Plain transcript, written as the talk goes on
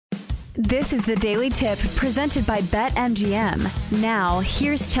This is the Daily Tip presented by BetMGM. Now,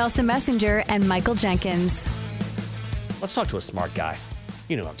 here's Chelsea Messenger and Michael Jenkins. Let's talk to a smart guy.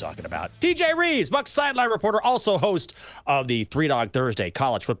 You know what I'm talking about. TJ Reeves, Bucs sideline reporter, also host of the Three Dog Thursday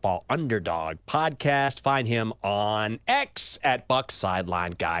College Football Underdog podcast. Find him on X at Bucs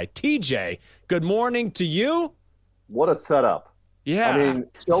Sideline Guy. TJ, good morning to you. What a setup. Yeah. I mean,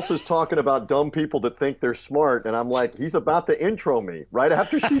 Chelsea's talking about dumb people that think they're smart, and I'm like, he's about to intro me. Right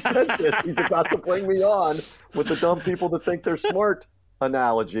after she says this, he's about to bring me on with the dumb people that think they're smart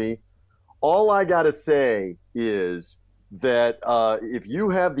analogy. All I got to say is that if you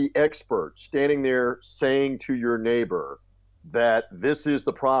have the expert standing there saying to your neighbor that this is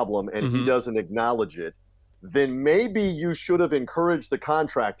the problem and he doesn't acknowledge it, then maybe you should have encouraged the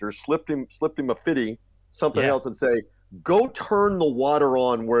contractor, slipped him a fitty, something else, and say, go turn the water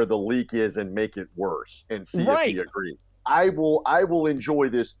on where the leak is and make it worse and see if he agrees. I will enjoy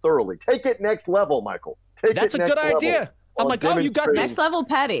this thoroughly. Take it next level, Michael. That's a good idea. I'm like, oh, you got this. Next level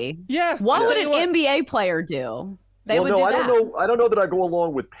petty. Yeah. What would an NBA player do? They would do that. I don't know that I go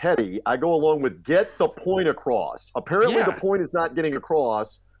along with petty. I go along with get the point across. Apparently the point is not getting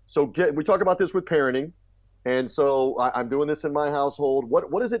across. So we talk about this with parenting. And so I'm doing this in my household.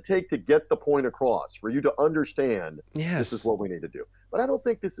 What does it take to get the point across for you to understand this is what we need to do? But I don't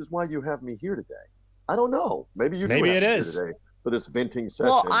think this is why you have me here today. I don't know. Maybe it is today for this venting session.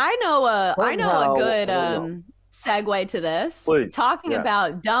 Well, I know a good segue to this. Please. Talking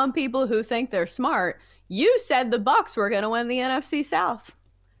about dumb people who think they're smart. You said the Bucs were going to win the NFC South.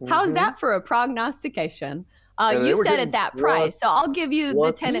 How's that for a prognostication? You said at that price, so I'll give you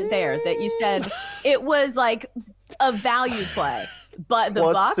the tenant there that you said it was like a value play. But the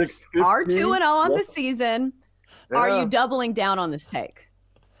Bucs are 2-0 on the season. Yeah. Are you doubling down on this take?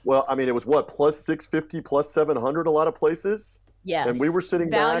 Well, I mean, it was what, plus 650, plus 700 a lot of places? Yes. And we were sitting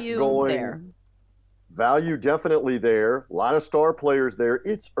back going, there. Value definitely there. A lot of star players there.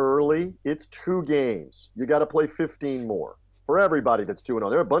 It's early. It's 2 games. You got to play 15 more for everybody that's 2-0.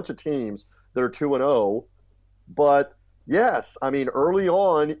 There are a bunch of teams that are 2-0. But yes, I mean, early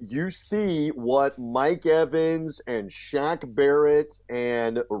on, you see what Mike Evans and Shaq Barrett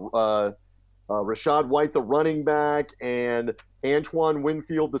and Rashad White, the running back, and Antoine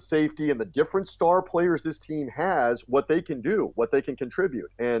Winfield, the safety, and the different star players this team has, what they can do, what they can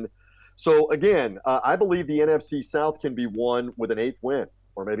contribute. And so, again, I believe the NFC South can be won with an 8th win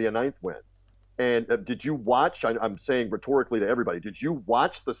or maybe a 9th win. And did you watch, I'm saying rhetorically to everybody, did you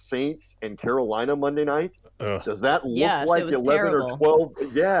watch the Saints and Carolina Monday night? Does that look like 11 terrible. or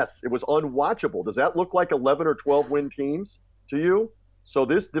 12? Yes, it was unwatchable. Does that look like 11 or 12 win teams to you? So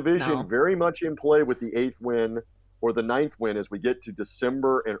this division very much in play with the 8th win or the 9th win as we get to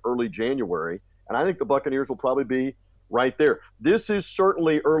December and early January. And I think the Buccaneers will probably be right there. This is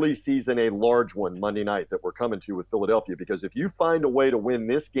certainly early season, a large one Monday night that we're coming to with Philadelphia, because if you find a way to win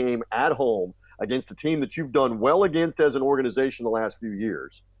this game at home against a team that you've done well against as an organization the last few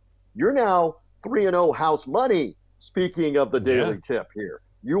years, you're now 3-0 house money. Speaking of the daily tip here,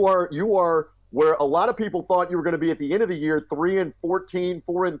 you are where a lot of people thought you were going to be at the end of the year, 3-14,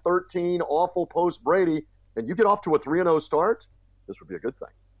 4-13, awful post Brady, and you get off to a 3-0 start. This would be a good thing.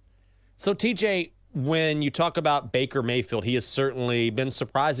 So TJ, when you talk about Baker Mayfield, he has certainly been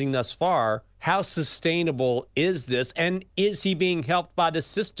surprising thus far. How sustainable is this? And is he being helped by the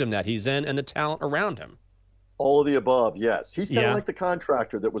system that he's in and the talent around him? All of the above, yes. He's kind of like the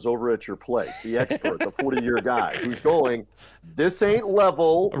contractor that was over at your place, the expert, the 40-year guy who's going, this ain't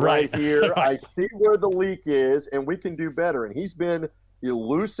level right here. I see where the leak is, and we can do better. And he's been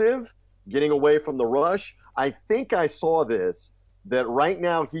elusive, getting away from the rush. I think I saw this, that right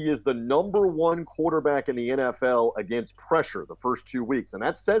now he is the number 1 quarterback in the NFL against pressure the first 2 weeks. And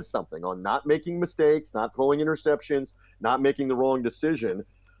that says something on not making mistakes, not throwing interceptions, not making the wrong decision.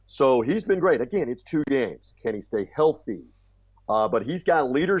 So he's been great. Again, it's 2 games. Can he stay healthy? But he's got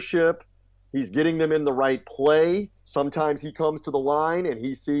leadership. He's getting them in the right play. Sometimes he comes to the line and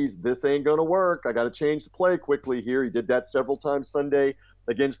he sees this ain't going to work. I got to change the play quickly here. He did that several times Sunday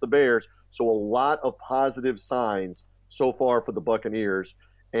against the Bears. So a lot of positive signs so far for the Buccaneers.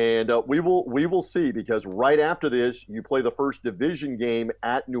 And we will see, because right after this, you play the first division game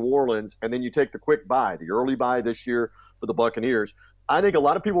at New Orleans, and then you take the quick bye, the early bye this year for the Buccaneers. I think a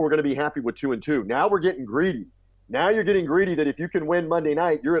lot of people were going to be happy with 2-2. Now we're getting greedy. Now you're getting greedy that if you can win Monday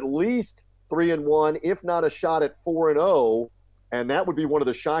night, you're at least 3-1, if not a shot at 4-0. And that would be one of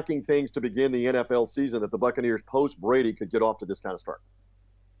the shocking things to begin the NFL season, that the Buccaneers post-Brady could get off to this kind of start.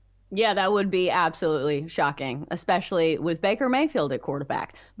 Yeah, that would be absolutely shocking, especially with Baker Mayfield at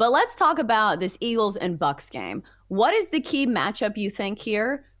quarterback. But let's talk about this Eagles and Bucs game. What is the key matchup you think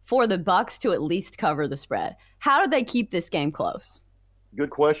here for the Bucs to at least cover the spread? How do they keep this game close? Good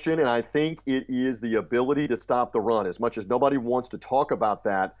question, and I think it is the ability to stop the run. As much as nobody wants to talk about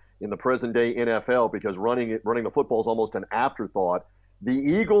that in the present-day NFL because running the football is almost an afterthought, the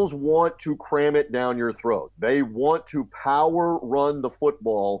Eagles want to cram it down your throat. They want to power run the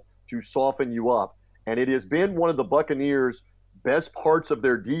football to soften you up, and it has been one of the Buccaneers' best parts of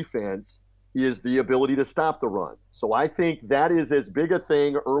their defense is the ability to stop the run. So I think that is as big a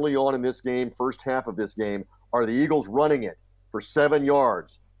thing early on in this game, first half of this game, are the Eagles running it for 7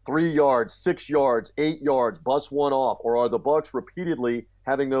 yards, 3 yards, 6 yards, 8 yards, bust one off? Or are the Bucs repeatedly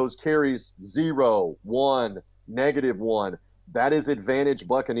having those carries 0, 1, -1? That is advantage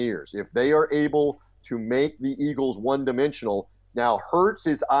Buccaneers. If they are able to make the Eagles one-dimensional, now Hurts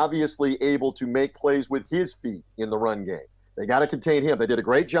is obviously able to make plays with his feet in the run game. They got to contain him. They did a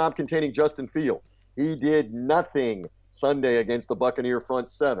great job containing Justin Fields. He did nothing Sunday against the Buccaneer front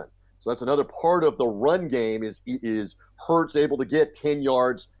seven. So that's another part of the run game is Hurts able to get 10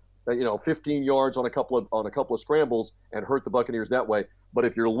 yards, 15 yards on a couple of scrambles and hurt the Buccaneers that way. But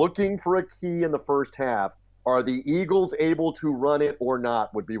if you're looking for a key in the first half, are the Eagles able to run it or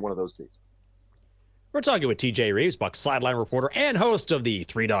not would be one of those keys. We're talking with TJ Reeves, Bucs sideline reporter and host of the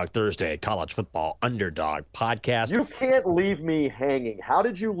Three Dog Thursday College Football Underdog podcast. You can't leave me hanging. How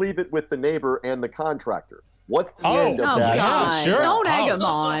did you leave it with the neighbor and the contractor? What's the end of that? God. Sure. Don't egg him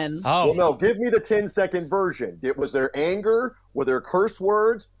on. Well, no, give me the 10-second version. Was there anger? Were there curse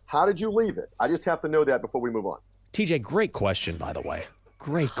words? How did you leave it? I just have to know that before we move on. TJ, great question, by the way.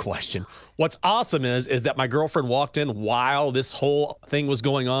 Great question. What's awesome is that my girlfriend walked in while this whole thing was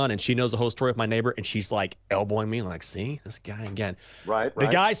going on, and she knows the whole story of my neighbor, and she's like elbowing me, like, see, this guy again. Right. The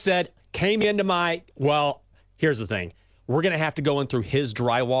guy came into here's the thing. We're going to have to go in through his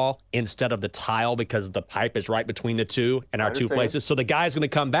drywall instead of the tile because the pipe is right between the two and our two places. So the guy's going to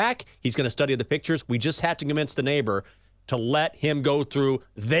come back. He's going to study the pictures. We just have to convince the neighbor to let him go through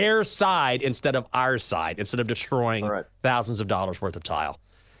their side instead of our side, instead of destroying thousands of dollars worth of tile.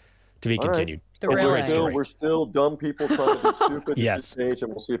 To be continued. It's a great story. We're still dumb people trying to be stupid yes. at this stage,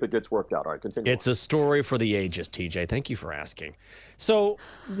 and we'll see if it gets worked out. All right, continue. It's a story for the ages, TJ. Thank you for asking. So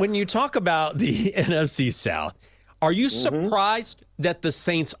when you talk about the NFC South, are you surprised that the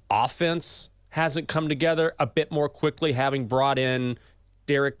Saints offense hasn't come together a bit more quickly, having brought in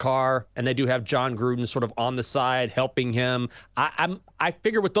Derek Carr, and they do have John Gruden sort of on the side helping him? I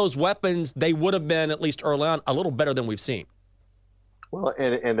figure with those weapons, they would have been, at least early on, a little better than we've seen. Well,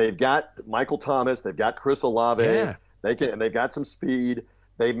 and they've got Michael Thomas, they've got Chris Olave, and they've got some speed.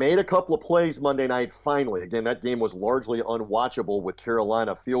 They made a couple of plays Monday night, finally. Again, that game was largely unwatchable with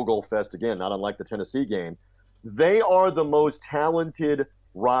Carolina field goal fest, again, not unlike the Tennessee game. They are the most talented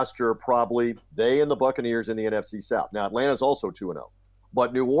roster, probably, they and the Buccaneers in the NFC South. Now, Atlanta's also 2-0.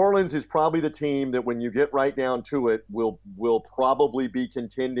 But New Orleans is probably the team that, when you get right down to it, will probably be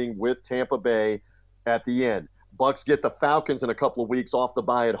contending with Tampa Bay at the end. Bucs get the Falcons in a couple of weeks off the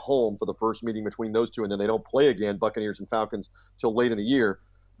bye at home for the first meeting between those two, and then they don't play again, Buccaneers and Falcons, till late in the year.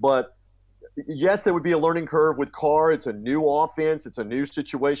 But yes, there would be a learning curve with Carr. It's a new offense. It's a new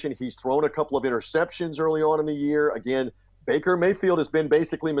situation. He's thrown a couple of interceptions early on in the year. Again, Baker Mayfield has been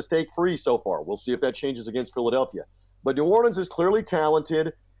basically mistake-free so far. We'll see if that changes against Philadelphia. But New Orleans is clearly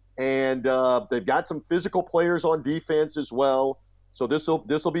talented, and they've got some physical players on defense as well. So this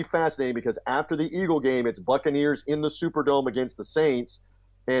will be fascinating because after the Eagle game, it's Buccaneers in the Superdome against the Saints.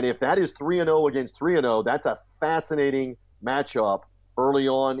 And if that is 3-0 against 3-0, that's a fascinating matchup early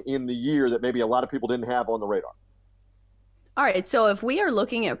on in the year that maybe a lot of people didn't have on the radar. All right, so if we are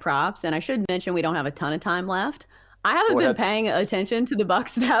looking at props, and I should mention we don't have a ton of time left, I haven't been paying attention to the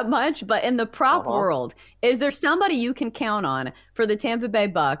Bucs that much, but in the prop world, is there somebody you can count on for the Tampa Bay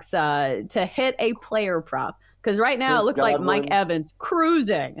Bucs to hit a player prop? Because right now it looks like Mike Evans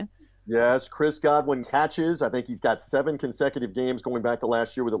cruising. Yes, Chris Godwin catches. I think he's got 7 consecutive games going back to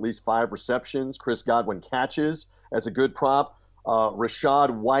last year with at least 5 receptions. Chris Godwin catches as a good prop.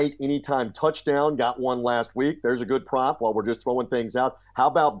 Rashad White, anytime touchdown, got one last week. There's a good prop while we're just throwing things out. How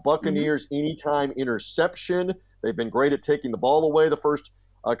about Buccaneers anytime interception? They've been great at taking the ball away the first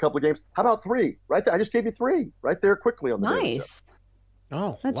couple of games. How about 3? Right there. I just gave you 3 right there quickly on the nice.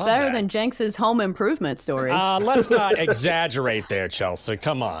 Oh, that's better than Jenks's home improvement stories. Let's not exaggerate there, Chelsea.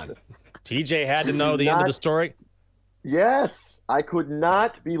 Come on. TJ had to know the end of the story. Yes, I could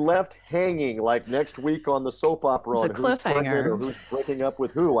not be left hanging like next week on the soap opera on who's pregnant or who's breaking up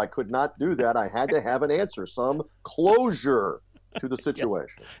with who. I could not do that. I had to have an answer, some closure. to the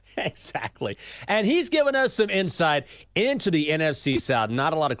situation. Yes, exactly. And he's given us some insight into the NFC South.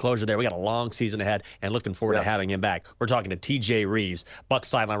 Not a lot of closure there. We got a long season ahead and looking forward to having him back. We're talking to TJ Reeves, Bucs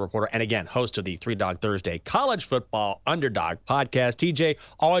sideline reporter, and again, host of the 3 Dog Thursday College Football Underdog podcast. TJ,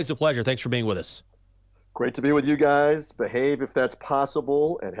 always a pleasure. Thanks for being with us. Great to be with you guys. Behave if that's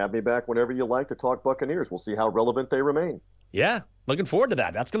possible, and have me back whenever you like to talk Buccaneers. We'll see how relevant they remain. Yeah, looking forward to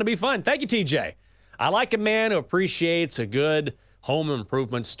that. That's going to be fun. Thank you, TJ. I like a man who appreciates a good home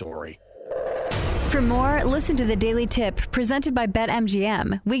improvement story. For more, listen to the Daily Tip presented by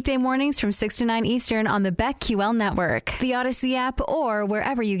BetMGM. Weekday mornings from 6 to 9 Eastern on the BetQL network, the Odyssey app, or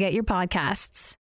wherever you get your podcasts.